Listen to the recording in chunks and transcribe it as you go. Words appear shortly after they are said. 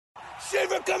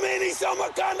Shiva Kamini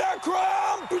Samakanda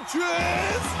Crown,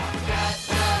 bitches!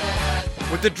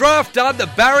 With the draft done, the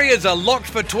barriers are locked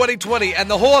for 2020 and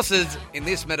the horses, in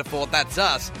this metaphor that's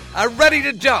us, are ready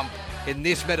to jump. In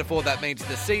this metaphor that means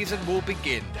the season will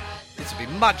begin. This would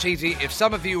be much easier if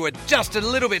some of you were just a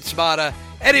little bit smarter.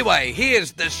 Anyway,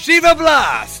 here's the Shiva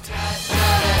Blast!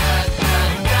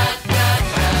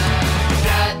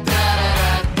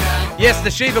 Yes,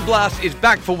 the Shiva Blast is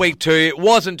back for week 2. It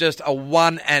wasn't just a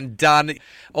one and done.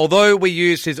 Although we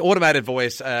used his automated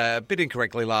voice a bit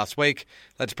incorrectly last week,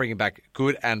 let's bring him back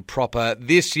good and proper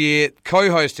this year.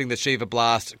 Co-hosting the Shiva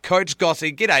Blast, Coach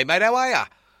Gossy. G'day, mate. How are you?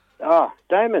 Oh,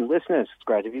 Damon, listeners, it's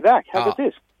great to be back. How about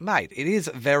this? Mate, it is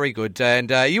very good. And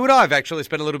you and I have actually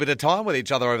spent a little bit of time with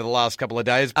each other over the last couple of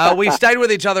days. We stayed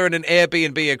with each other in an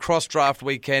Airbnb across draft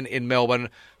weekend in Melbourne.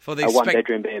 For the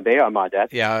one-bedroom B&B, I might add.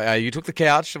 Yeah, you took the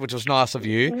couch, which was nice of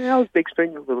you. Yeah, it was big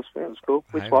screen, little screen. It was cool.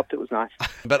 We swapped. It was nice.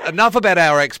 But enough about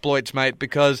our exploits, mate,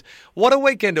 because what a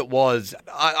weekend it was.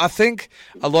 I think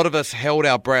a lot of us held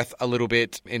our breath a little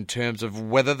bit in terms of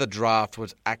whether the draft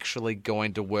was actually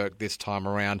going to work this time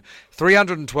around.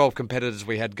 312 competitors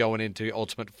we had going into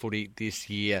Ultimate Footy this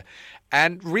year.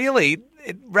 And really,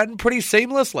 it ran pretty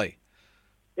seamlessly.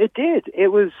 It did. It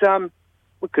was...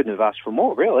 we couldn't have asked for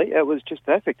more, really. It was just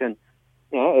perfect, and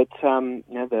the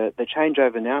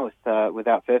changeover now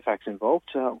without Fairfax involved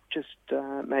just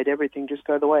made everything just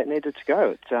go the way it needed to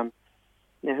go.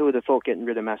 Who would have thought getting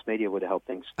rid of mass media would have helped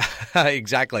things?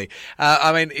 Exactly.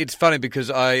 I mean, it's funny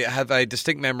because I have a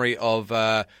distinct memory of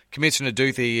Commissioner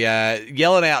Duthie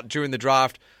yelling out during the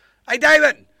draft, "Hey,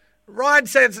 David, Ryan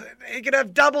says he can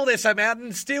have double this amount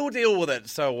and still deal with it."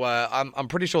 So I'm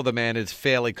pretty sure the man is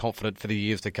fairly confident for the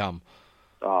years to come.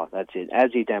 Oh, that's it. As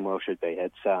he damn well should be.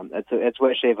 It's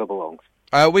where Shiva belongs.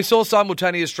 We saw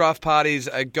simultaneous draft parties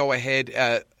go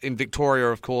ahead in Victoria,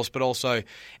 of course, but also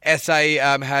SA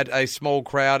had a small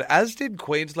crowd, as did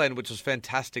Queensland, which was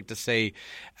fantastic to see.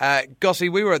 Gossy,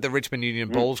 we were at the Richmond Union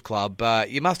Bowls Club.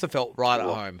 You must have felt right at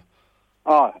home.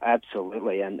 Oh,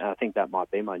 absolutely. And I think that might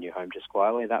be my new home just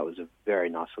quietly. That was a very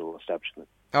nice little establishment.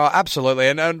 Oh, absolutely.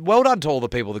 And well done to all the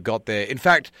people that got there. In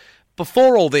fact,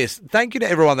 before all this, thank you to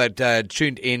everyone that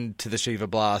tuned in to the Shiva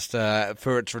Blast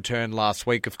for its return last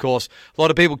week. Of course, a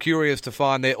lot of people curious to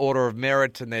find their order of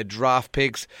merit and their draft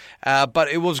picks, but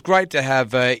it was great to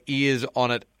have ears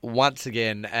on it once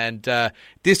again. And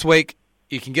this week,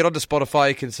 you can get onto Spotify,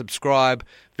 you can subscribe.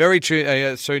 Very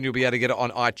soon you'll be able to get it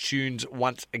on iTunes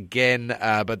once again,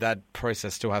 but that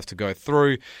process still has to go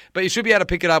through. But you should be able to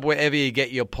pick it up wherever you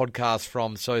get your podcast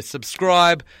from. So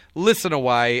subscribe, listen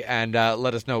away, and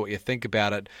let us know what you think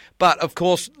about it. But, of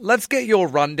course, let's get your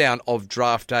rundown of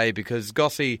draft day because,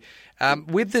 Gossy,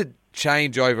 with the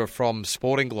changeover from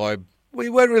Sporting Globe, we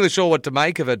weren't really sure what to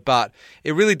make of it, but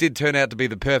it really did turn out to be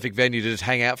the perfect venue to just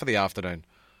hang out for the afternoon.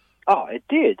 Oh, it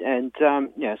did, and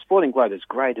Sporting Globe, as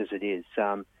great as it is,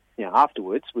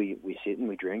 afterwards we sit and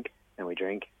we drink and we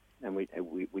drink and we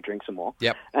drink some more.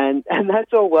 Yep. And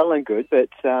that's all well and good, but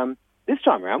this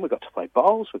time around we got to play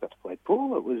bowls, we got to play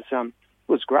pool. It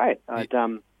was great.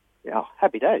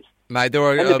 Happy days. Mate, there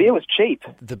were, and the beer was cheap.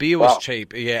 The beer was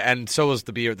cheap, yeah, and so was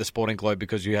the beer at the Sporting Globe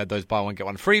because you had those buy one, get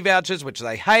one free vouchers, which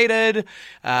they hated.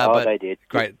 But they did.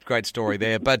 Great story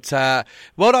there. But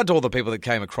well done to all the people that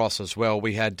came across as well.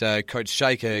 We had Coach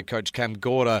Shaker, Coach Cam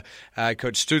Gorda,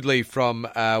 Coach Studley from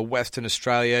Western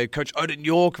Australia. Coach Odin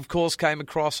York, of course, came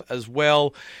across as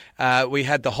well. We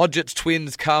had the Hodgetts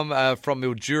twins come from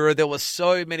Mildura. There were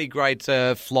so many great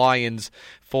fly-ins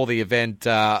for the event.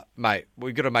 Mate,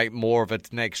 we've got to make more of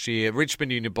it next year.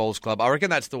 Richmond Union Bowls Club. I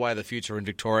reckon that's the way of the future in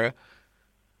Victoria.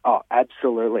 Oh,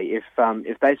 absolutely. If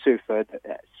they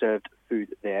served food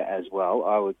there as well,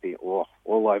 I would be all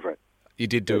over it. You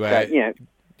did do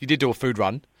you did do a food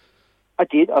run. I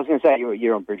did. I was going to say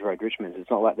you're on Bridge Road, Richmond. It's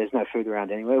not like there's no food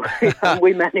around anywhere.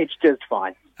 We managed just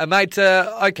fine. Mate,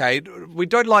 okay, we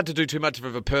don't like to do too much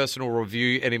of a personal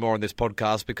review anymore on this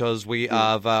podcast because we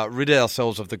have rid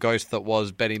ourselves of the ghost that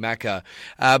was Benny Macca.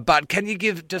 But can you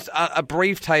give just a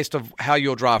brief taste of how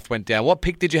your draft went down? What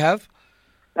pick did you have?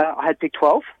 I had pick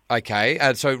 12.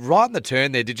 Okay, so right in the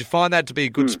turn there, did you find that to be a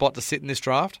good spot to sit in this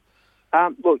draft?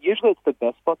 Look, usually it's the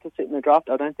best spot to sit in the draft.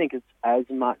 I don't think it's as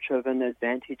much of an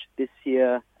advantage this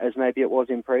year as maybe it was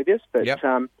in previous. But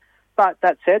but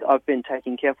that said, I've been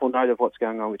taking careful note of what's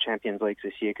going on with Champions Leagues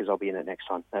this year because I'll be in it next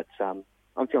time. That's I'm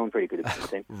feeling pretty good about the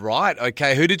team. Right,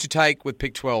 okay. Who did you take with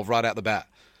pick 12 right out the bat?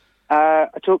 I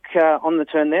took, on the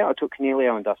turn there, I took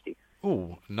Cornelio and Dusty.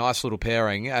 Ooh, nice little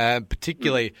pairing.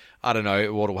 Particularly, I don't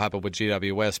know what will happen with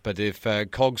GWS, but if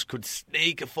Cogs could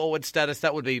sneak a forward status,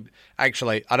 that would be...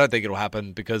 Actually, I don't think it'll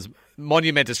happen because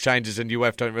monumentous changes in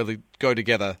UF don't really go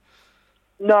together.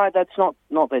 No, that's not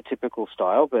their typical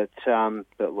style, but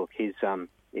look, he's going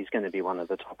to be one of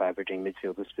the top averaging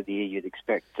midfielders for the year. You'd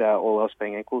expect all else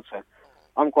being equal, so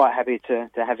I'm quite happy to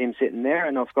have him sitting there,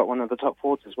 and I've got one of the top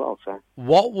forwards as well. So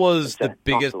what was the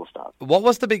biggest? Nice start. What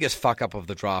was the biggest fuck up of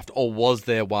the draft, or was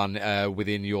there one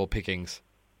within your pickings?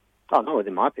 Oh, not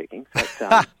within my pickings.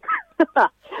 But,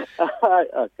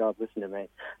 oh God, listen to me.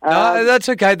 No, that's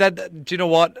okay. Do you know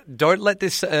what? Don't let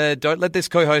this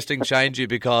co-hosting change you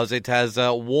because it has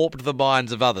warped the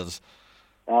minds of others.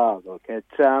 Oh, look,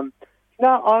 it's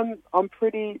no, I'm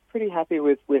pretty happy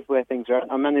with where things are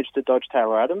at. I managed to dodge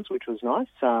Taylor Adams, which was nice.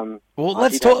 Well,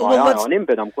 let's talk. My eye on him,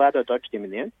 but I'm glad I dodged him in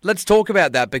the end. Let's talk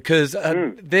about that because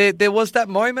there was that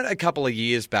moment a couple of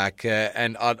years back,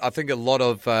 and I think a lot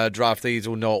of draftees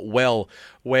will know it well,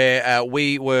 where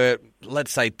we were,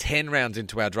 let's say, 10 rounds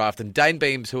into our draft, and Dane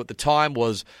Beams, who at the time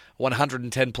was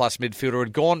 110-plus midfielder,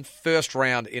 had gone first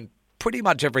round in pretty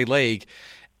much every league.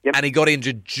 Yep. And he got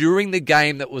injured during the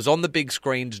game that was on the big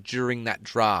screens during that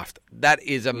draft. That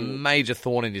is a major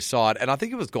thorn in his side, and I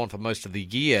think it was gone for most of the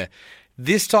year.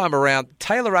 This time around,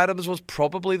 Taylor Adams was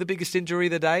probably the biggest injury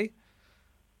of the day.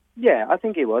 Yeah, I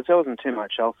think he was. There wasn't too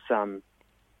much else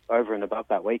over and above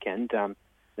that weekend. I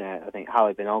think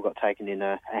Harley Benall got taken in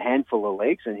a handful of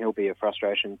leagues, and he'll be a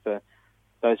frustration for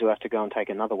those who have to go and take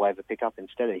another waiver pickup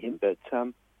instead of him. But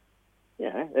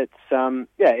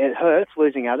it hurts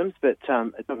losing Adams, but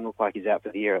it doesn't look like he's out for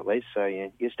the year at least. So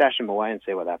you stash him away and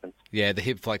see what happens. Yeah, the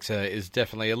hip flexor is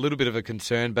definitely a little bit of a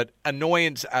concern, but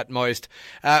annoyance at most.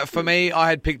 For me, I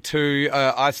had picked 2.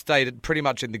 I stayed pretty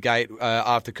much in the gate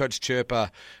after Coach Chirper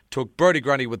took Brodie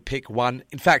Grundy with pick 1.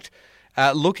 In fact,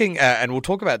 looking, and we'll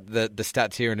talk about the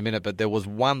stats here in a minute, but there was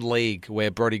one league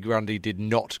where Brodie Grundy did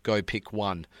not go pick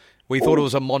 1. We thought it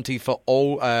was a Monty for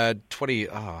all 20,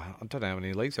 I don't know how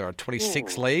many leagues there are,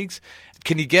 26 leagues.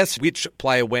 Can you guess which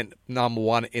player went number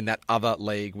 1 in that other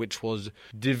league, which was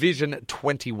Division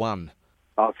 21?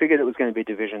 I figured it was going to be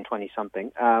Division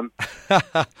 20-something.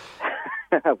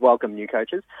 Welcome, new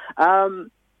coaches. Who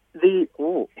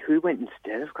went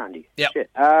instead of Grundy? Yep. Shit.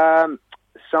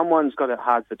 Someone's got it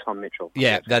hard for Tom Mitchell.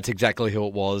 Yeah, that's exactly who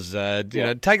it was.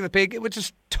 Taking the pick, which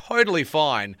is totally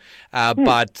fine.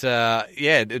 But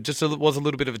it just was a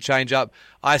little bit of a change up.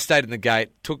 I stayed in the gate,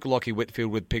 took Lachie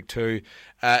Whitfield with pick 2.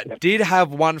 Did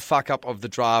have one fuck up of the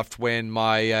draft when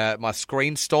my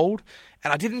screen stalled.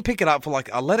 And I didn't pick it up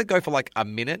I let it go for like a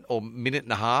minute or minute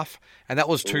and a half. And that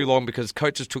was too long because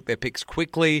coaches took their picks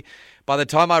quickly. By the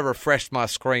time I refreshed my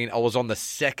screen, I was on the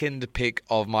second pick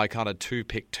of my kind of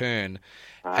 2-pick turn.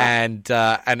 And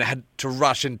had to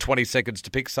rush in 20 seconds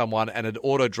to pick someone and had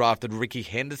auto-drafted Ricky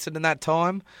Henderson in that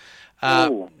time.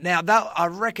 Now, that I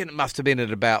reckon it must have been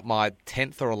at about my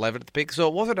 10th or 11th pick, so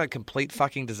it wasn't a complete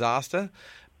fucking disaster.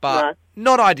 But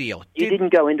not ideal. You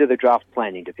didn't go into the draft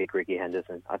planning to pick Ricky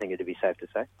Henderson, I think it'd be safe to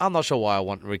say. I'm not sure why I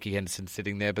want Ricky Henderson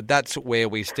sitting there, but that's where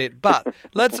we sit. But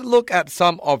let's look at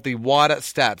some of the wider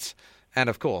stats. And,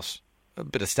 of course, a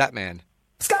bit of Statman.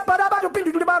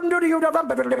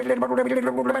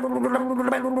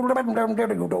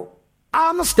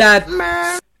 I'm the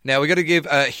Statman. Now, we've got to give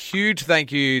a huge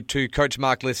thank you to Coach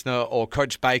Mark Listener or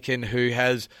Coach Bacon, who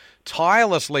has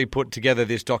tirelessly put together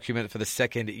this document for the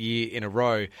second year in a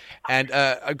row. And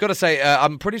I've got to say,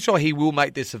 I'm pretty sure he will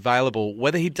make this available.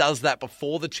 Whether he does that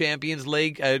before the Champions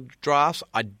League drafts,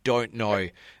 I don't know.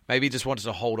 Maybe he just wanted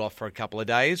to hold off for a couple of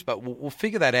days, but we'll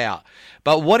figure that out.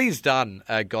 But what he's done,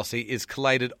 Gossy, is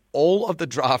collated all of the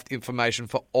draft information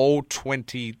for all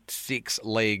 26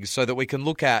 leagues so that we can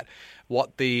look at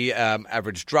what the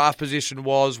average draft position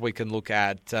was. We can look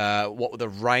at what the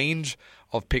range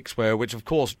of picks were, which, of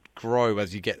course, grow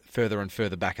as you get further and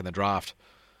further back in the draft.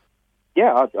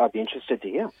 Yeah, I'd be interested to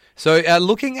hear. So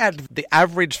looking at the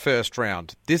average first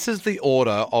round, this is the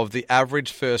order of the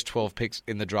average first 12 picks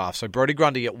in the draft. So Brodie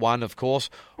Grundy at 1, of course,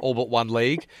 all but one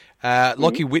league.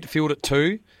 Lachie Whitfield at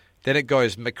 2. Then it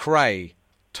goes McRae,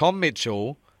 Tom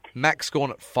Mitchell, Max Gawn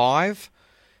at 5.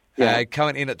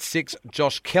 Coming in at 6,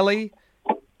 Josh Kelly,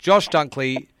 Josh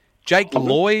Dunkley, Jake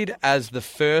Lloyd as the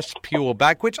first pure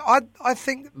back, which I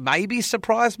think maybe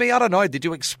surprised me. I don't know. Did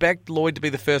you expect Lloyd to be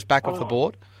the first back off the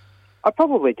board? I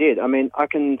probably did. I mean, I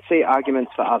can see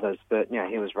arguments for others, but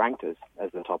he was ranked as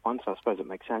the top one, so I suppose it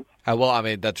makes sense. Well, I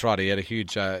mean, that's right. He had a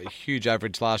huge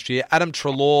average last year. Adam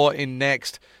Treloar in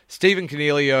next. Stephen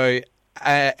Cornelio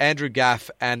Andrew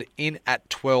Gaff, and in at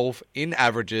 12 in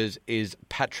averages is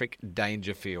Patrick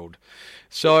Dangerfield.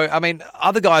 So, I mean,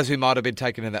 other guys who might have been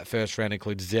taken in that first round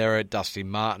include Zerrett, Dusty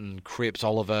Martin, Cripps,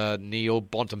 Oliver, Neal,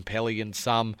 Bontempelli, and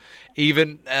some.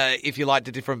 Even, if you like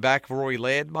a different back, Rory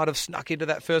Laird might have snuck into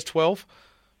that first 12.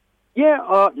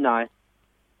 Yeah, no.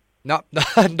 No,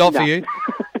 not for you?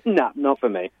 No, not for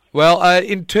me. Well,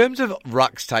 in terms of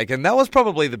rucks taken, that was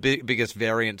probably the biggest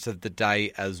variance of the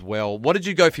day as well. What did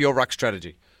you go for your ruck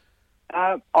strategy?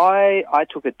 I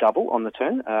took a double on the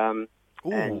turn.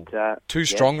 Two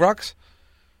strong rucks?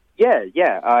 Yeah.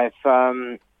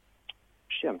 I'm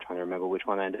trying to remember which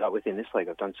one I ended up with in this league.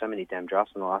 I've done so many damn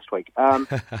drafts in the last week.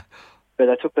 But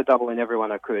I took the double in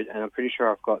everyone I could, and I'm pretty sure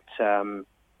I've got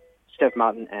Steph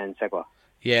Martin and Segler.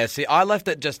 Yeah, see, I left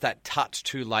it just that touch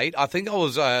too late. I think I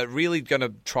was really going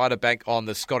to try to bank on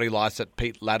the Scotty Lycett,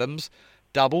 Pete Laddams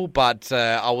double, but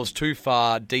I was too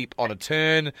far deep on a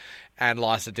turn, and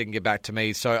Lycett didn't get back to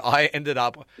me. So I ended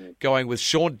up going with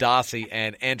Sean Darcy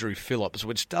and Andrew Phillips,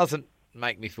 which doesn't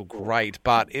make me feel great,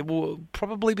 but it will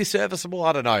probably be serviceable.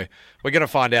 I don't know. We're going to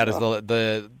find out as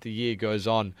the year goes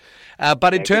on.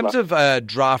 But in terms of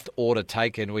draft order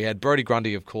taken, we had Brodie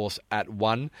Grundy, of course, at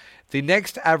 1. The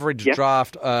next average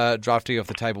draftee off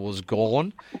the table was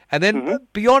Gawn. And then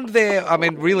beyond there, I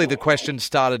mean, really the questions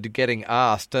started getting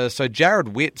asked. So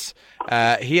Jared Witts,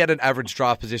 he had an average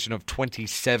draft position of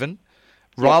 27.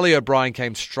 Riley O'Brien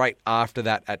came straight after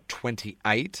that at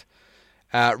 28.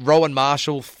 Rowan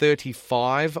Marshall,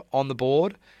 35 on the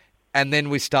board. And then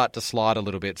we start to slide a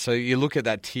little bit. So you look at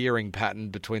that tiering pattern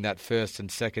between that first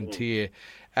and second tier.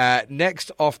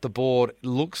 Next off the board,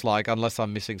 looks like, unless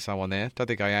I'm missing someone there, don't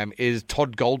think I am, is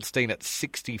Todd Goldstein at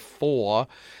 64.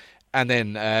 And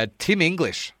then Tim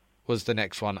English was the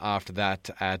next one after that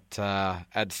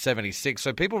at 76.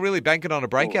 So people really banking on a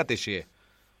breakout this year.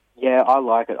 Yeah, I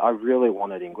like it. I really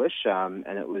wanted English, and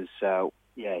it was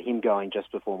him going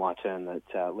just before my turn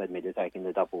that led me to taking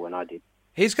the double when I did.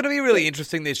 He's going to be really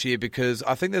interesting this year because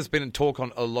I think there's been talk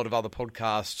on a lot of other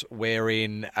podcasts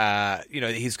wherein,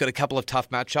 he's got a couple of tough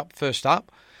matchup first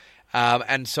up.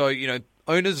 And so,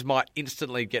 owners might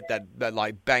instantly get that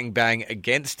like bang bang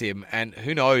against him. And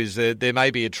who knows, there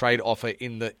may be a trade offer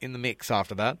in the mix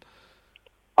after that.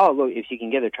 Oh, look, if you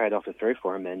can get a trade offer through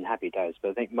for him, then happy days.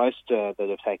 But I think most that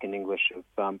have taken English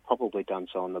have probably done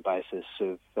so on the basis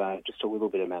of just a little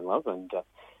bit of man love and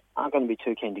aren't going to be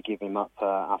too keen to give him up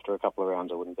after a couple of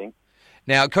rounds, I wouldn't think.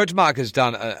 Now, Coach Mark has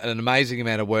done an amazing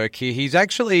amount of work here. He's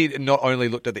actually not only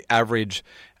looked at the average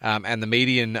and the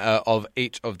median of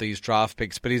each of these draft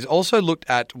picks, but he's also looked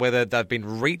at whether they've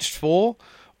been reached for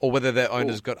or whether their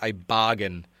owners got a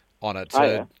bargain on it,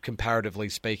 comparatively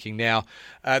speaking. Now,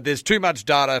 there's too much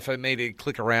data for me to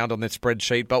click around on this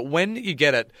spreadsheet, but when you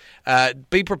get it,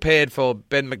 be prepared for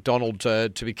Ben McDonald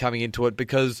to be coming into it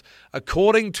because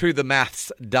according to the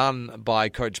maths done by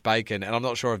Coach Bacon, and I'm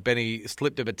not sure if Benny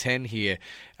slipped him a 10 here,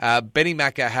 Benny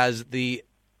Macca has the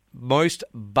most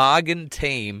bargain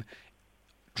team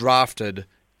drafted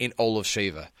in all of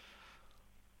Shiva.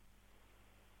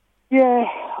 Yeah,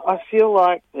 I feel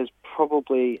like there's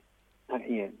probably...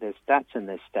 there's stats and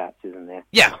there's stats, isn't there?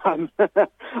 Yeah. I'm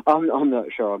not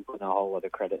sure I'm putting a whole lot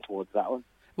of credit towards that one.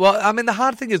 Well, I mean, the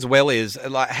hard thing as well is,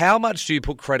 like, how much do you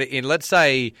put credit in? Let's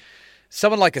say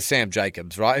someone like a Sam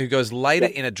Jacobs, right, who goes later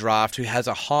in a draft, who has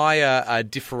a higher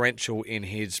differential in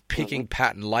his picking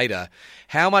pattern later.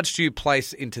 How much do you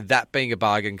place into that being a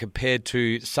bargain compared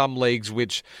to some leagues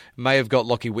which may have got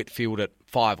Lockie Whitfield at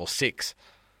 5 or 6?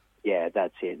 Yeah,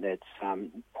 that's it. That's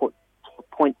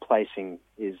point placing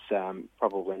is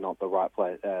probably not the right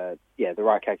the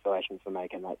right calculation for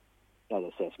making that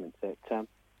assessment. But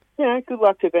good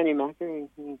luck to Benny Macker.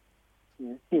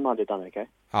 He might have done okay.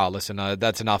 Oh, listen,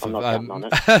 that's enough.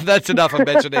 Of that's enough of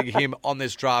mentioning him on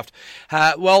this draft.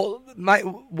 Well, mate,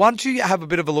 once you have a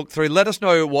bit of a look through, let us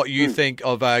know what you think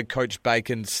of Coach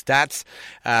Bacon's stats.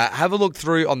 Have a look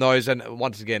through on those, and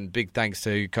once again, big thanks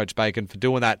to Coach Bacon for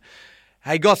doing that.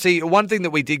 Hey, Gossy, one thing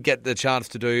that we did get the chance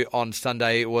to do on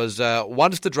Sunday was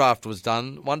once the draft was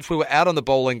done, once we were out on the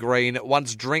bowling green,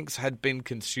 once drinks had been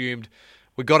consumed,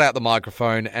 we got out the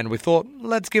microphone and we thought,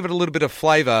 let's give it a little bit of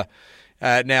flavour.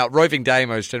 Now, Roving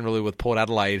Damo is generally with Port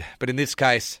Adelaide, but in this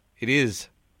case, it is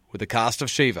with the cast of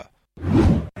Shiva.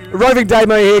 Roving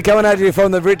Damo here, coming at you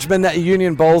from the Richmond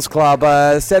Union Bowls Club.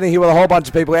 Standing here with a whole bunch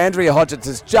of people. Andrea Hodgetts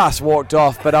has just walked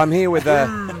off, but I'm here with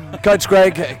Coach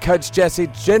Greg, Coach Jesse.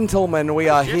 Gentlemen, we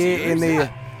are here in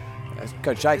the...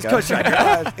 Coach Shaker. It's Coach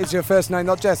Shaker. Is your first name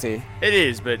not Jesse? It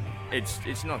is, but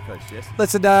It's not Coach Jess.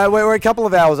 Listen, we're a couple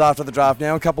of hours after the draft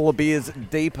now, a couple of beers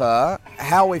deeper.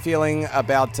 How are we feeling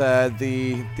about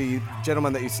the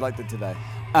gentleman that you selected today?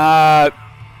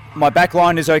 My back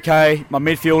line is okay. My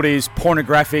midfield is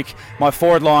pornographic. My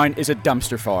forward line is a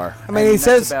dumpster fire. I mean, he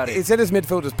said his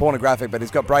midfield is pornographic, but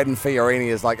he's got Braden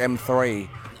Fiorini as like M3.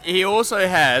 He also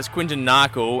has Quinton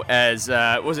Narkle as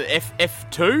was it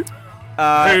F2?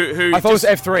 Who I thought it was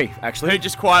F3 actually. Who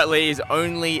just quietly is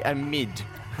only a mid.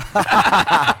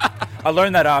 I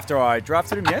learned that after I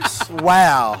drafted him. Yes.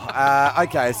 Wow.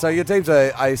 Okay, so your team's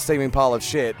a steaming pile of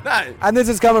shit. No. And this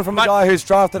is coming from a guy who's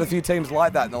drafted a few teams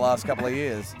like that in the last couple of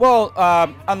years. Well,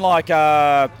 unlike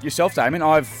yourself, Damon,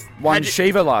 I've won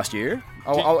Shiva last year.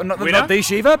 Not the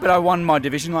Shiva, but I won my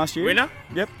division last year. Winner?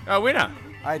 Yep. Winner.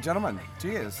 Hey, gentlemen,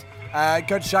 cheers.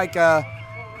 Coach Shaker,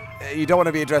 you don't want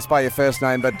to be addressed by your first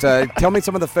name, but tell me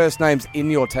some of the first names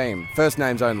in your team. First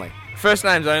names only. First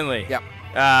names only. Yep.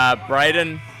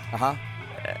 Braden. Uh-huh.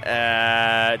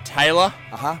 Taylor.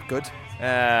 Uh-huh, good.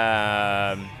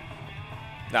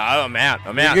 No, I'm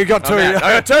out. You got two. I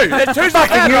got two. There's two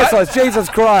Fucking useless. Jesus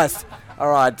Christ. All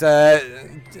right,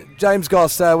 James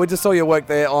Goss, we just saw your work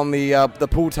there on the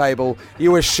pool table.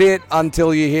 You were shit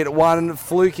until you hit one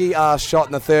fluky ass shot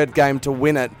in the third game to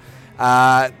win it.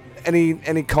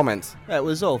 Any comments? It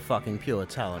was all fucking pure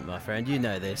talent, my friend. You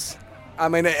know this. I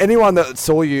mean, anyone that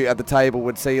saw you at the table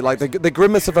would see like the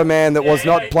grimace of a man that was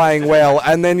not playing well,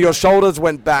 and then your shoulders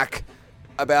went back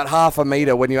about half a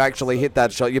metre when you actually hit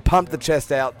that shot. You pumped the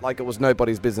chest out like it was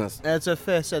nobody's business. It's a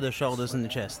fair set of shoulders in the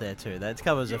chest there too. That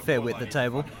covers a fair width of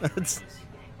table.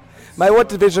 Mate, what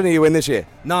division are you in this year?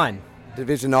 9.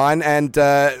 Division 9. And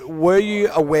were you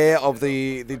aware of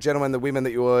the gentlemen, the women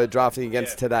that you were drafting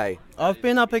against today? I've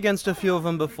been up against a few of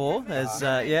them before. There's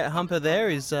Humper there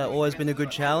is always been a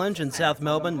good challenge. In South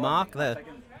Melbourne, Mark, I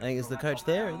think is the coach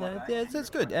there. It's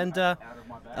good. And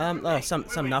some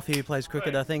nuffy who plays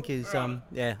cricket, I think is I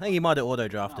think he might have auto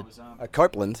drafted.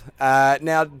 Copeland.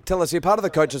 Now, tell us, you're part of the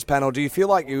coaches panel. Do you feel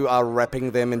like you are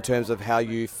repping them in terms of how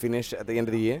you finish at the end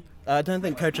of the year? I don't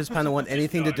think coaches panel want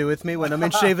anything to do with me when I'm in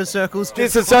Shiva circles.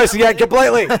 Disassociate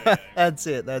completely. That's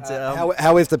it.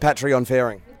 How is the Patreon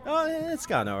faring? Oh, yeah, it's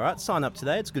going all right. Sign up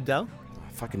today. It's a good deal.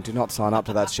 Fucking do not sign up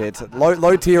to that shit.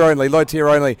 Low tier only. Louise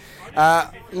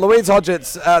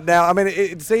Hodgetts, now, I mean,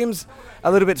 it seems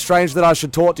a little bit strange that I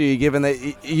should talk to you, given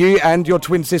that you and your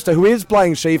twin sister, who is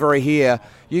playing Shiva, are here.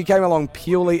 You came along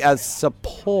purely as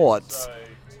support.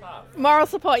 Moral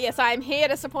support, yes. I am here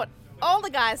to support all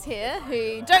the guys here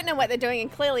who don't know what they're doing,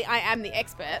 and clearly I am the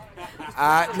expert.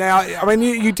 Now, I mean,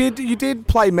 you did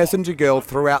play messenger girl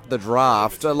throughout the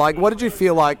draft. What did you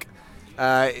feel like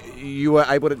you were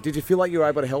able to? Did you feel like you were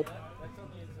able to help?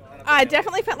 I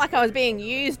definitely felt like I was being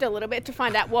used a little bit to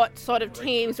find out what sort of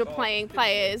teams were playing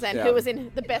players and who was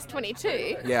in the best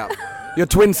 22. Yeah. Your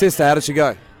twin sister, how did she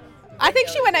go? I think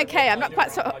she went okay. I'm not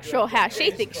quite so sure how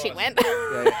she thinks she went.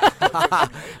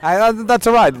 That's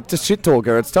all right. Just shit talk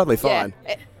her. It's totally fine.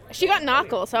 Yeah. She got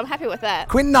Narkle, so I'm happy with that.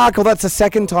 Quinton Narkle, that's the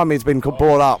second time he's been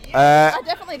brought up. I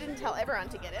definitely didn't tell everyone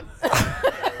to get him.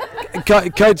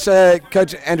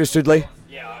 Coach Andrew Studley.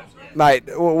 Mate,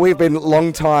 we've been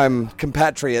long-time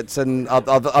compatriots, and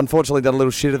I've unfortunately done a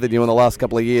little shitter than you in the last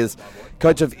couple of years.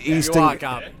 Coach of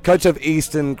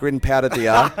Eastern Grin Powder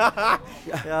DR.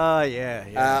 Oh,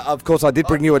 yeah. Of course, I did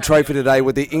bring you a trophy today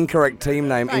with the incorrect team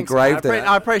name engraved in it.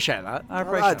 I appreciate that.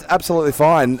 It's absolutely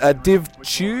fine. Div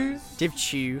Chew. Div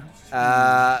Chew.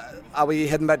 Are we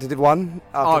heading back to Div 1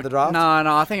 after the draft?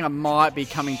 No, I think I might be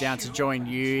coming down to join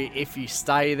you if you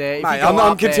stay there. Mate,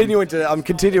 I'm continuing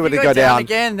to go down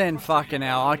again. Then fucking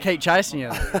hell, I keep chasing you.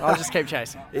 I'll just keep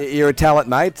chasing. You're a talent,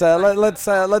 mate. Let's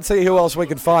see who else we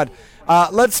can find.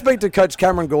 Let's speak to Coach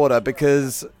Cameron Gorder,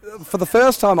 because for the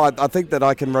first time I think that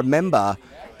I can remember,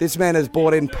 this man has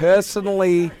bought in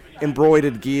personally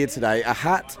embroidered gear today, a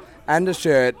hat and a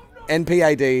shirt,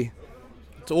 NPAD.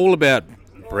 It's all about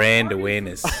brand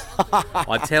awareness.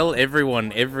 I tell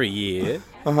everyone every year,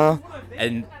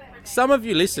 and some of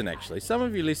you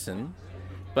listen,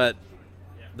 but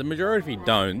the majority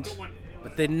don't,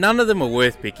 but none of them are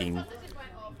worth picking.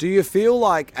 Do you feel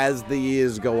like as the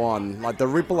years go on, like the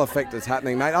ripple effect is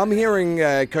happening, mate? I'm hearing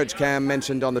Coach Cam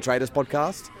mentioned on the Traders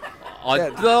podcast.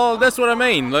 Well, that's what I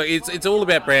mean. Look, it's all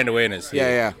about brand awareness here.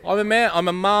 Yeah. I'm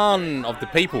a man of the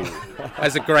people,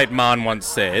 as a great man once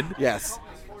said. Yes.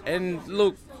 And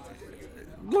look,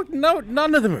 no,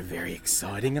 none of them are very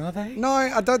exciting, are they? No,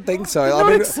 I don't think so.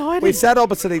 Not exciting. We sat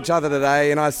opposite each other today,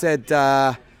 and I said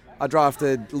I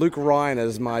drafted Luke Ryan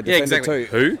as my defender exactly.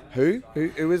 too.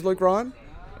 Who is Luke Ryan?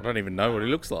 I don't even know what he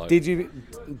looks like. Did you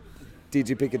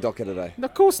pick a docker today?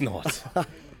 Of course not.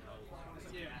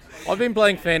 I've been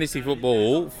playing fantasy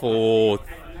football for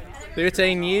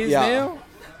 13 years now,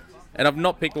 and I've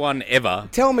not picked one ever.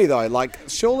 Tell me though, like,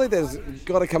 surely there's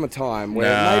got to come a time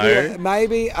where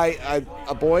maybe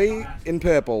a boy in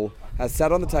purple has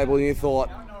sat on the table and you thought,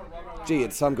 gee,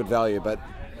 it's some good value, but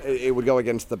it would go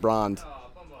against the brand.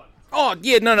 Oh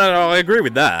yeah, no, I agree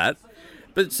with that,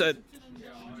 but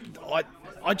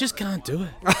I just can't do it.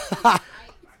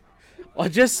 I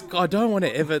don't want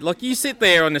to ever, like, you sit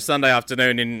there on a Sunday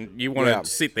afternoon and you want to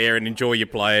sit there and enjoy your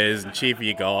players and cheer for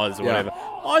your guys or whatever.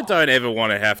 I don't ever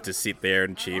want to have to sit there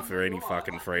and cheer for any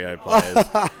fucking Freo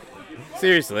players.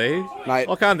 Seriously, mate,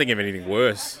 I can't think of anything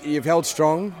worse. You've held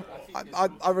strong.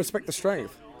 I respect the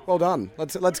strength. Well done.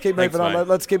 Let's keep moving on. Mate.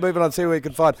 Let's keep moving on. See what we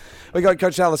can find. We got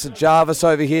Coach Alistair Jarvis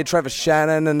over here, Trevor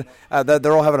Shannon, and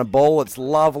they're all having a ball. It's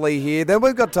lovely here. Then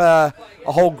we've got a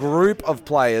whole group of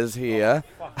players here.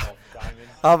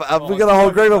 We've got a whole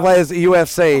group of players at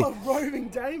UFC.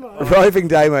 Roving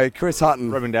Damo, Chris Hutton.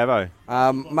 Roving Damo.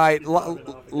 Mate,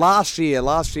 last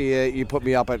year you put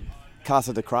me up at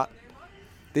Casa de Crut.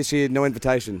 This year, no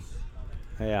invitation.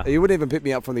 Yeah. You wouldn't even pick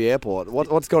me up from the airport.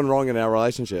 What's gone wrong in our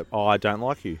relationship? Oh, I don't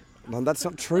like you. No, that's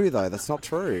not true, though. That's not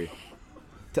true.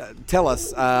 Tell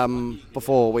us,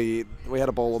 before we had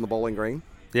a ball on the bowling green.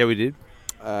 Yeah, we did.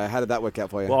 How did that work out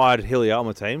for you? Well, I had Hillier on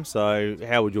my team, so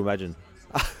how would you imagine?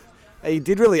 He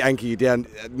did really anchor you down.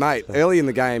 Mate, early in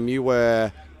the game, you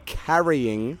were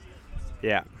carrying a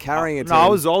team. No, I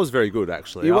was very good,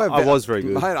 actually. I was very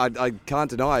good. Mate, I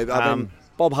can't deny.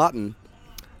 Bob Hutton.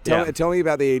 Tell me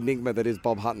about the enigma that is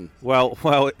Bob Hutton.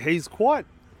 Well, he's quite...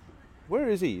 Where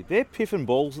is he? They're piffing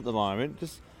balls at the moment.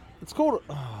 It's called...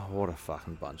 Oh, what a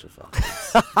fucking bunch of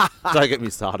fuckers. Don't get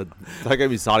me started. Don't get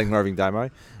me starting Roving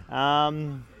Damo.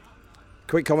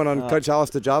 Quick comment on Coach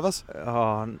Alistair Jarvis.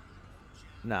 Oh,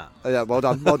 nah. Yeah, well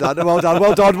done. Well dodged. It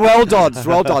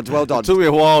took me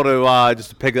a while to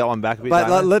just peg that one back a bit.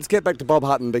 But let's get back to Bob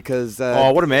Hutton because...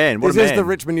 what a man. This is the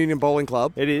Richmond Union Bowling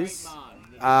Club. It is.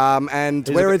 And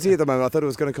where is he at the moment? I thought it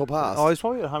was going to call past. Oh, he's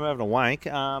probably at home having a wank.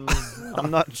 I'm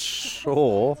not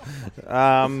sure.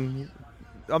 I'm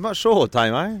not sure,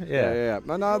 Damo. Yeah.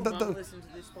 No. Listen to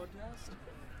this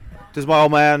podcast? Does my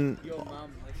old man... Your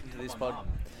mum listen to this pod?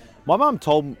 My mum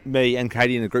told me and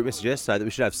Katie in the group message yesterday that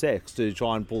we should have sex to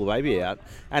try and pull the baby out.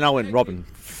 And I went, Robin,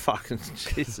 fucking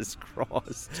Jesus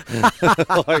Christ.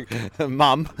 Like,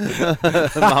 Mum,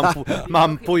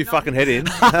 pull your fucking head in.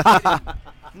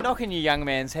 Knocking your young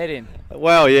man's head in.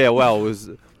 Well, it was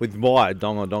with my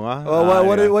donga. Well,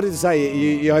 what did it say?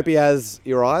 You hope he has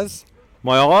your eyes?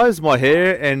 My eyes, my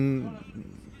hair, and...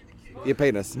 Your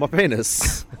penis. My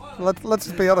penis. Let's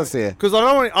just be honest here. Because I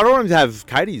don't want him to have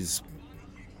Katie's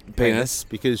penis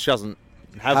because she doesn't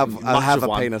have much of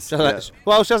one. Penis.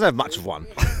 Well, she doesn't have much of one.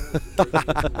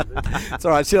 It's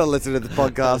all right. She'll listen to the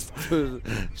podcast.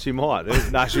 She might.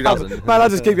 No, she doesn't. Mate, I'll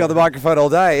just keep you on the microphone all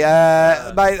day.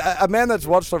 Mate, a man that's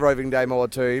watched the Roving Damo or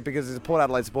two because he's a Port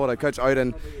Adelaide supporter, Coach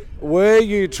Oden, were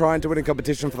you trying to win a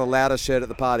competition for the loudest shirt at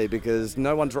the party because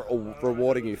no one's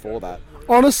rewarding you for that?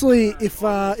 Honestly, if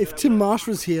Tim Marsh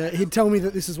was here, he'd tell me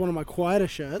that this is one of my quieter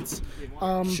shirts.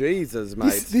 Jesus,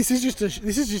 mate. This is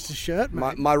just a shirt,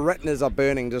 mate. My retinas are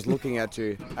burning just looking at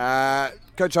you.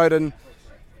 Coach Oden,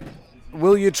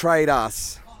 will you trade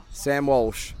us, Sam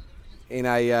Walsh, in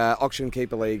a auction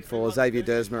keeper league for Xavier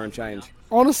Dersmer and change?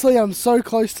 Honestly, I'm so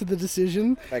close to the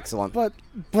decision. Excellent. But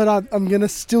I'm going to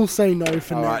still say no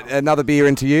for now. All right, another beer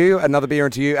into you.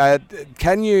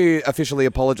 Can you officially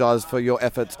apologise for your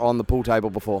efforts on the pool table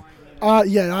before?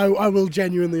 Yeah, I will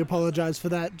genuinely apologise for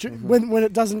that. When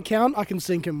it doesn't count, I can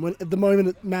sink him. At the moment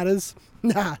it matters,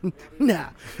 nah.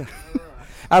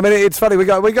 I mean, it's funny. We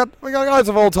got guys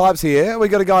of all types here. We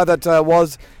got a guy that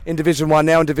was in Division 1,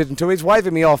 now in Division 2. He's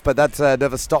waving me off, but that's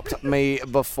never stopped me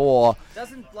before.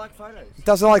 Doesn't like photos.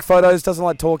 Doesn't like photos. Doesn't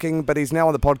like talking. But he's now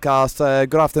on the podcast.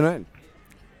 Good afternoon.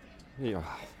 Yeah.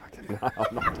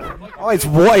 He's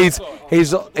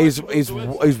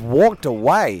walked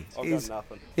away. He's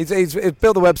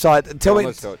built the website. Tell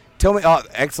me. Oh,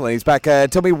 excellent. He's back.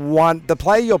 Tell me the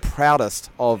player you're proudest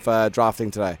of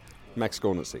drafting today. Max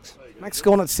Gawn at 6. Max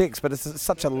Gawn at 6, but it's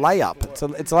such a layup. It's a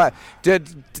layup.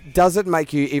 Does it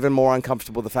make you even more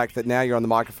uncomfortable the fact that now you're on the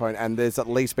microphone and there's at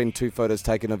least been 2 photos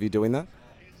taken of you doing that?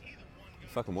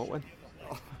 Fucking what one?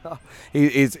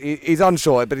 He's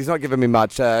unsure, but he's not giving me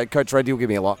much. Coach Red, you'll give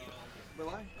me a lot. Will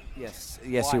I? Yes,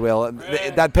 you will.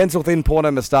 That pencil-thin porno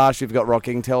moustache you've got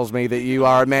rocking tells me that you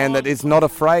are a man that is not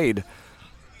afraid.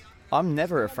 I'm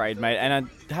never afraid, mate, and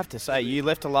I have to say, you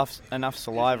left enough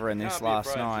saliva in this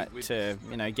last night to,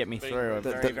 get me through a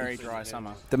very, very dry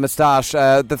summer. The moustache.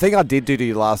 The thing I did do to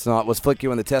you last night was flick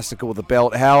you in the testicle with a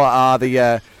belt. How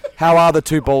How are the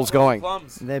two balls going?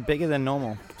 They're bigger than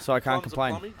normal, so I can't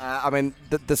complain. I mean,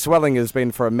 the swelling has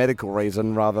been for a medical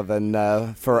reason rather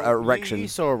than for erection. You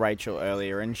saw Rachel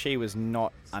earlier, and she was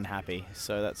not unhappy,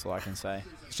 so that's all I can say.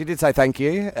 She did say thank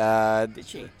you. Did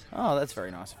she? Oh, that's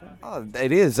very nice of her. Oh,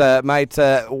 it is, mate.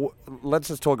 Let's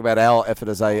just talk about our effort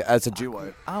as a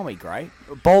duo. Aren't we great?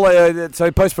 So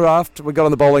post-draft, we got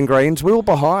on the bowling greens. We were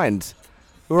behind.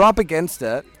 We were up against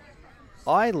it.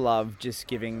 I love just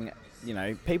giving,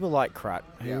 people like Crut,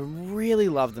 who really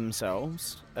love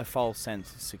themselves, a false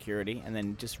sense of security, and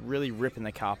then just really ripping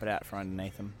the carpet out from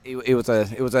underneath them. It was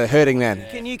a hurting man.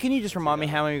 Can you just remind me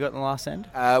how many we got in the last end?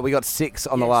 We got 6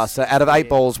 on the last. Out of 8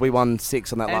 balls, we won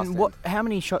 6 on that last. And how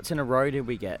many shots in a row did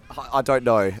we get? I don't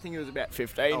know. I think it was about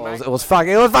 15. Mate. It was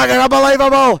fucking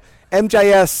unbelievable.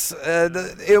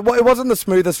 MJS. It wasn't the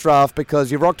smoothest draft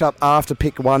because you rocked up after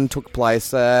pick 1 took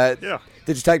place. Yeah.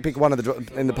 Did you take pick 1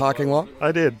 in the parking lot?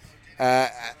 I did.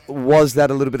 Was that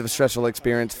a little bit of a stressful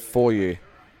experience for you?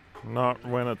 Not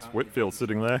when it's Whitfield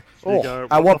sitting there.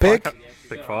 Oh, what pick?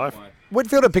 Pick 5.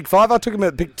 Whitfield at pick 5. I took him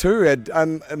at pick 2.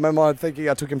 And in my mind, thinking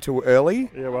I took him too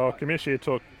early. Yeah, well, Commissioner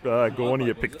took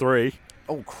Gorney at pick 3.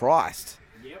 Oh, Christ.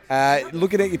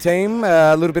 Looking at your team,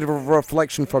 a little bit of a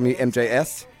reflection from you,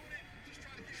 MJS.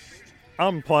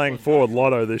 I'm playing forward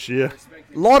Lotto this year.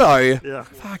 Lotto? Yeah.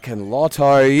 Fucking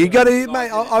Lotto. You got to,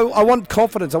 mate, I want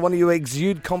confidence. I want you to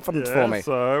exude confidence for me.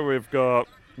 So we've got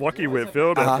Lockie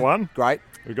Whitfield at F1. Great.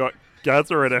 We've got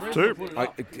Gazza at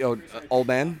F2. Old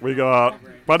man. We got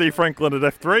Buddy Franklin at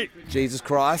F3. Jesus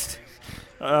Christ.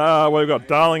 We've got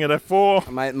Darling at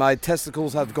F4. My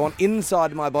testicles have gone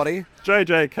inside my body.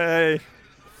 JJK.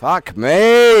 Fuck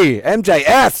me.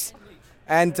 MJS.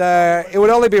 And it would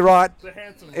only be right.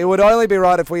 It would only be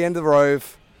right if we end the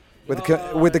rove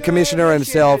with the commissioner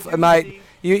himself, mate.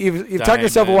 You've tucked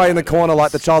yourself away in the corner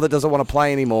like the child that doesn't want to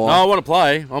play anymore. No, I want to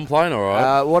play. I'm playing all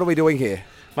right. What are we doing here,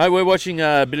 mate? We're watching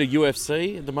a bit of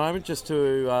UFC at the moment, just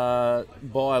to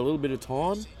buy a little bit of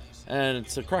time, and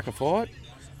it's a cracker fight.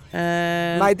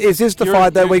 And mate, is this the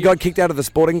fight that we got kicked out of the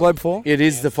Sporting Globe for? It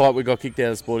is the fight we got kicked out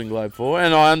of the Sporting Globe for,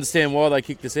 and I understand why they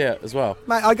kicked us out as well.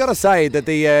 Mate, I got to say that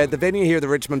the venue here at the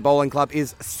Richmond Bowling Club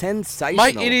is sensational.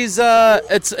 Mate, it is.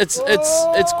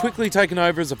 It's quickly taken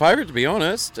over as a favourite. To be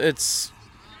honest,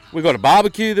 we've got a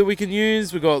barbecue that we can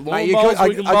use. We've got lawn bowls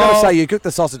we can bowl. I got to say, you cooked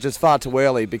the sausages far too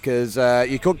early because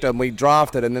you cooked them, we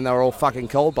drafted, and then they were all fucking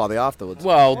cold by the afterwards.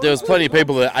 Well, there was plenty of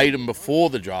people that ate them before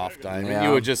the draft, Damon. Yeah.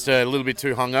 You were just a little bit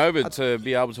too hungover to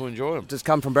be able to enjoy them. Just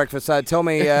come from breakfast. So tell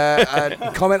me,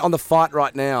 comment on the fight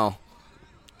right now.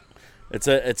 It's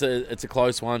a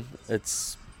close one.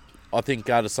 I think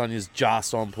Adesany's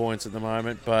just on points at the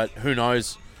moment, but who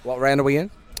knows? What round are we in?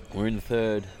 We're in the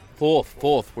third.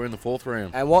 Fourth. We're in the 4th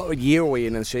round. And what year are we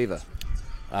in Shiva?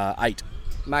 8.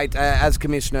 Mate, as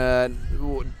commissioner,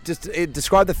 just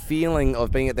describe the feeling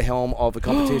of being at the helm of a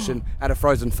competition at a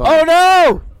frozen foam.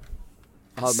 Oh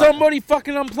no! Somebody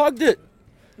fucking unplugged it.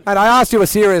 And I asked you a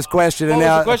serious question. What and was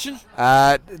now,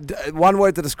 the question? One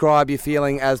word to describe your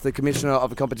feeling as the commissioner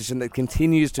of a competition that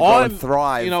continues to grow and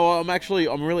thrive.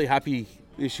 I'm really happy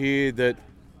this year that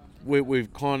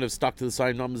we've kind of stuck to the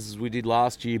same numbers as we did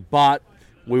last year, but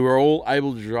we were all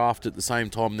able to draft at the same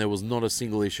time. There was not a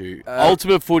single issue.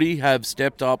 Ultimate Footy have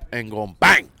stepped up and gone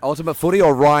bang. Ultimate Footy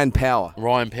or Ryan Power?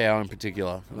 Ryan Power in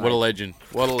particular. Right. What a legend.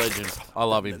 What a legend. I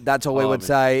love him. That's all we would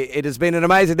say. It has been an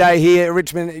amazing day here at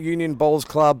Richmond Union Bowls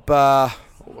Club. Son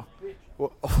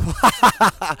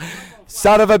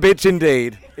of a bitch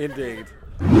indeed. Indeed.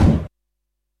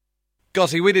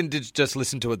 Gossy, we didn't just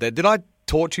listen to it there. Did I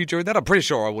torture you during that? I'm pretty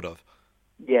sure I would have.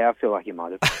 Yeah, I feel like you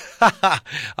might have.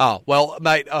 Oh, well,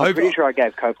 mate, I'm pretty sure I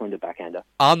gave Copeland a backhander.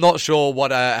 I'm not sure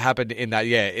what happened in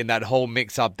that whole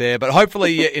mix-up there, but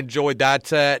hopefully you enjoyed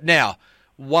that. Now,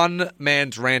 one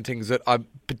man's rantings that I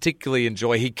particularly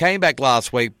enjoy. He came back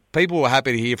last week. People were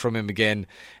happy to hear from him again.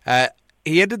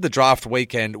 He ended the draft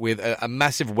weekend with a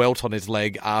massive welt on his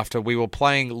leg after we were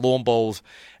playing lawn bowls,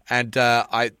 and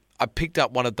I picked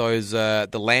up one of those, the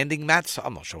landing mats,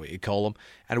 I'm not sure what you call them,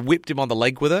 and whipped him on the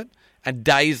leg with it. And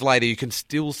days later, you can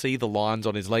still see the lines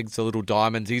on his legs, the little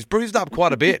diamonds. He's bruised up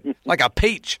quite a bit, like a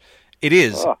peach. It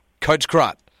is Coach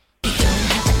Crut.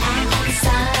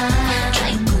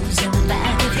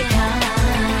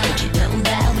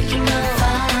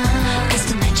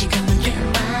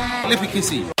 Lippy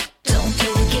kissy.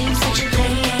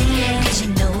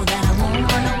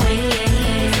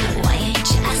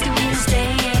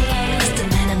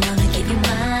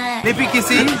 Lippy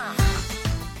kissy.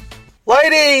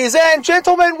 Ladies and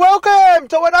gentlemen, welcome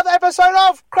to another episode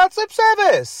of Crut Lip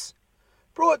Service,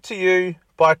 brought to you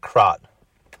by Crut.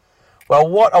 Well,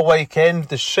 what a weekend.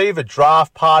 The Shiva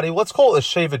Draft Party. Let's call it the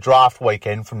Shiva Draft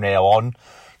Weekend from now on.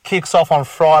 Kicks off on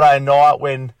Friday night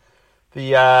when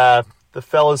the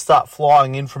fellas start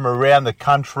flying in from around the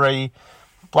country.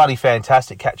 Bloody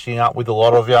fantastic catching up with a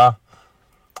lot of you.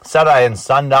 Saturday and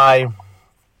Sunday.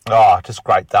 Oh, just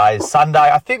great days.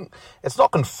 Sunday, I think it's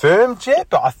not confirmed yet,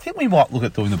 but I think we might look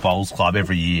at doing the Bowls Club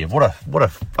every year. What a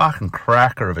fucking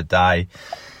cracker of a day.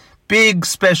 Big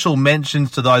special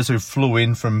mentions to those who flew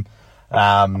in from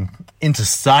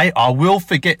interstate. I will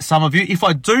forget some of you. If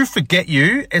I do forget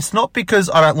you, it's not because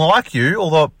I don't like you,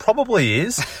 although it probably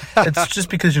is. It's just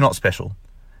because you're not special.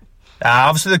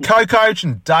 Obviously, the co-coach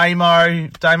and Damo.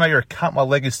 Damo, you're a cunt. My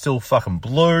leg is still fucking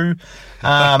blue.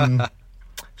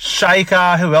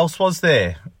 Shaker, who else was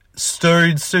there?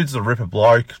 Stude's a ripper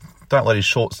bloke. Don't let his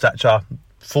short stature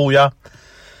fool you.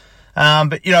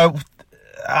 But, you know,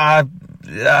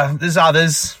 there's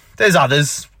others,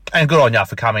 and good on you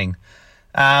for coming.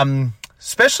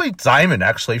 Especially Damon,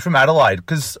 actually, from Adelaide,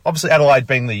 because obviously Adelaide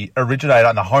being the originator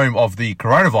and the home of the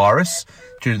coronavirus,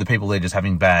 due to the people there just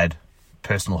having bad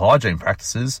personal hygiene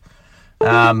practices. Good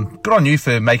on you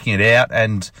for making it out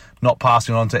and not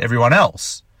passing it on to everyone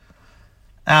else.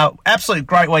 Absolute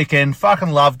great weekend. Fucking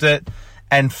loved it.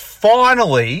 And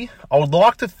finally, I would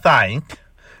like to thank,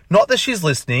 not that she's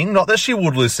listening, not that she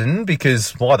would listen,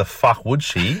 because why the fuck would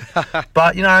she?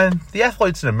 But, you know, the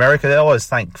athletes in America, they always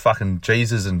thank fucking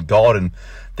Jesus and God, and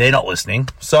they're not listening.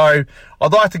 So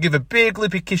I'd like to give a big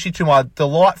lippy kissy to my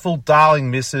delightful,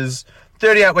 darling missus,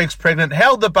 38 weeks pregnant,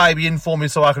 held the baby in for me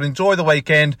so I could enjoy the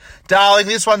weekend. Darling,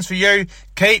 this one's for you.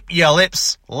 Keep your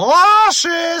lips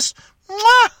luscious.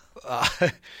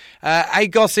 Mwah! Hey,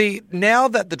 Gossy, now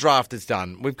that the draft is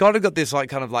done, we've got this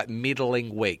kind of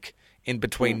middling week in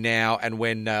between now and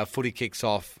when footy kicks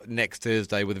off next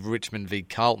Thursday with Richmond v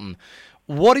Carlton.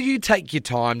 What do you take your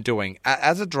time doing?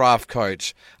 As a draft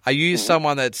coach, are you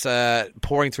someone that's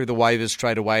pouring through the waivers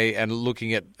straight away and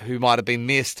looking at who might have been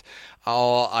missed?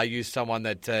 Or are you someone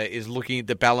that is looking at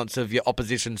the balance of your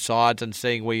opposition sides and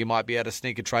seeing where you might be able to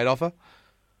sneak a trade offer?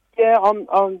 Yeah,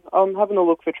 I'm having a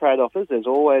look for trade offers. There's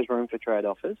always room for trade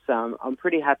offers. I'm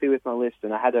pretty happy with my list,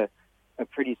 and I had a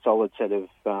pretty solid set of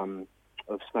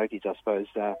smokies, I suppose,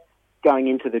 going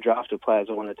into the draft of players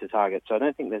I wanted to target. So I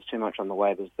don't think there's too much on the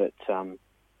waivers that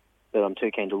I'm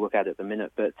too keen to look at the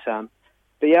minute. But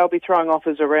yeah, I'll be throwing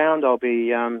offers around. I'll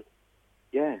be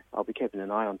keeping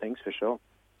an eye on things for sure.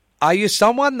 Are you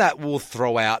someone that will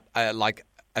throw out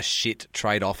a shit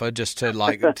trade offer just to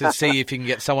to see if you can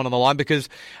get someone on the line? Because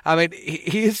I mean,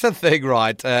 here's the thing,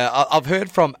 right? I've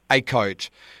heard from a coach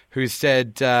who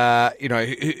said,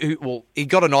 he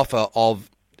got an offer of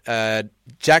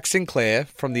Jack Sinclair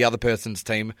from the other person's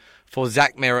team for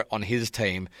Zach Merritt on his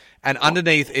team, and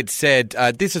underneath it said,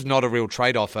 "This is not a real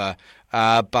trade offer,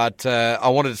 but I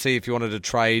wanted to see if you wanted to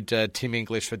trade Tim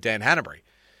English for Dan Hanbury."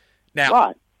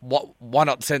 Now, why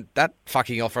not send that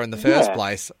fucking offer in the first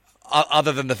place?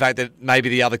 Other than the fact that maybe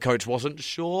the other coach wasn't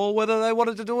sure whether they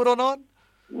wanted to do it or not?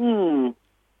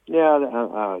 Yeah,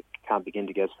 I can't begin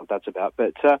to guess what that's about.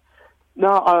 But,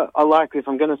 no, I like, if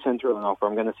I'm going to send through an offer,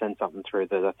 I'm going to send something through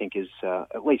that I think is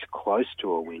at least close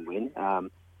to a win-win.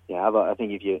 I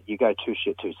think if you go too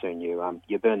shit too soon,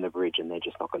 you burn the bridge and they're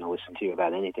just not going to listen to you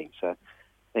about anything. So I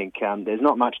think there's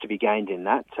not much to be gained in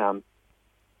that.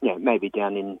 Maybe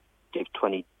down in Div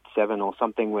 27 or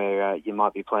something where you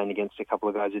might be playing against a couple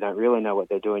of guys who don't really know what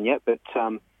they're doing yet. But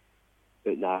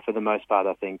no, for the most part,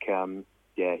 I think,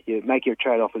 you make your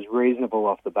trade offers reasonable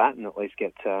off the bat and at least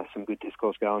get some good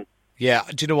discourse going. Yeah,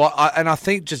 do you know what? I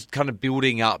think just kind of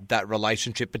building up that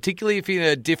relationship, particularly if you're in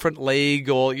a different league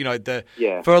or,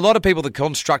 for a lot of people, the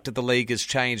construct of the league has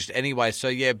changed anyway. So,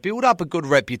 yeah, build up a good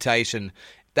reputation.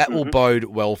 That will bode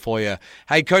well for you.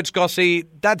 Hey, Coach Gossy,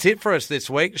 that's it for us this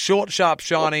week. Short, sharp,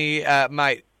 shiny,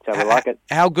 mate. So we like it.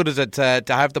 How good is it to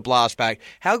have the blast back?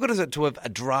 How good is it to have a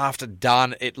draft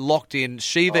done, it locked in?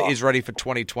 Shiva is ready for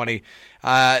 2020.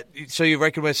 So you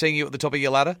reckon we're seeing you at the top of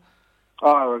your ladder?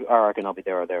 Oh, I reckon I'll be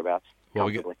there or thereabouts. Well,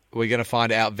 we're going to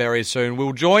find out very soon.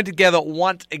 We'll join together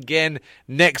once again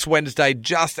next Wednesday,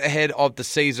 just ahead of the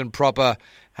season proper.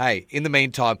 Hey, in the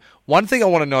meantime, one thing I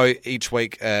want to know each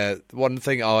week, one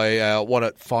thing I want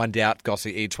to find out,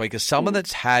 Gossy, each week is someone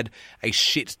that's had a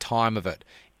shit time of it,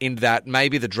 in that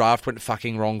maybe the draft went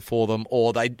fucking wrong for them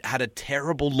or they had a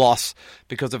terrible loss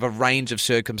because of a range of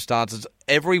circumstances.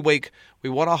 Every week we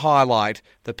want to highlight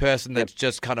the person that's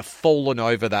just kind of fallen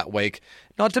over that week.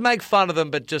 Not to make fun of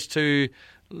them, but just to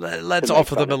let's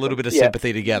offer them a little bit of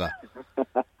sympathy together.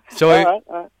 So, all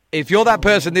right. If you're that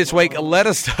person this week, let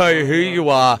us know who you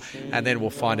are, and then we'll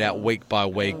find out week by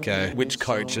week which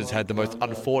coach has had the most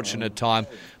unfortunate time.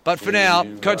 But for now,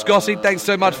 Coach Gossie, thanks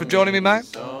so much for joining me, mate.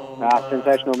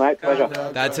 Sensational, mate. Pleasure.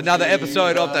 That's another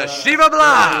episode of the Shiva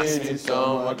Blast.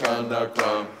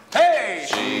 Hey!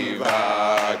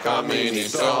 Shiva, Kamini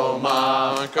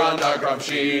Soma, Kandagram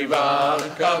Shiva,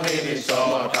 Kamini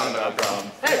Soma,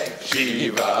 Kandagram. Hey!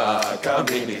 Shiva,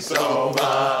 Kamini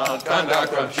Soma,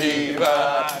 Kandagram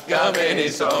Shiva, Kamini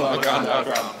Soma,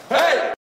 Kandagram. Hey!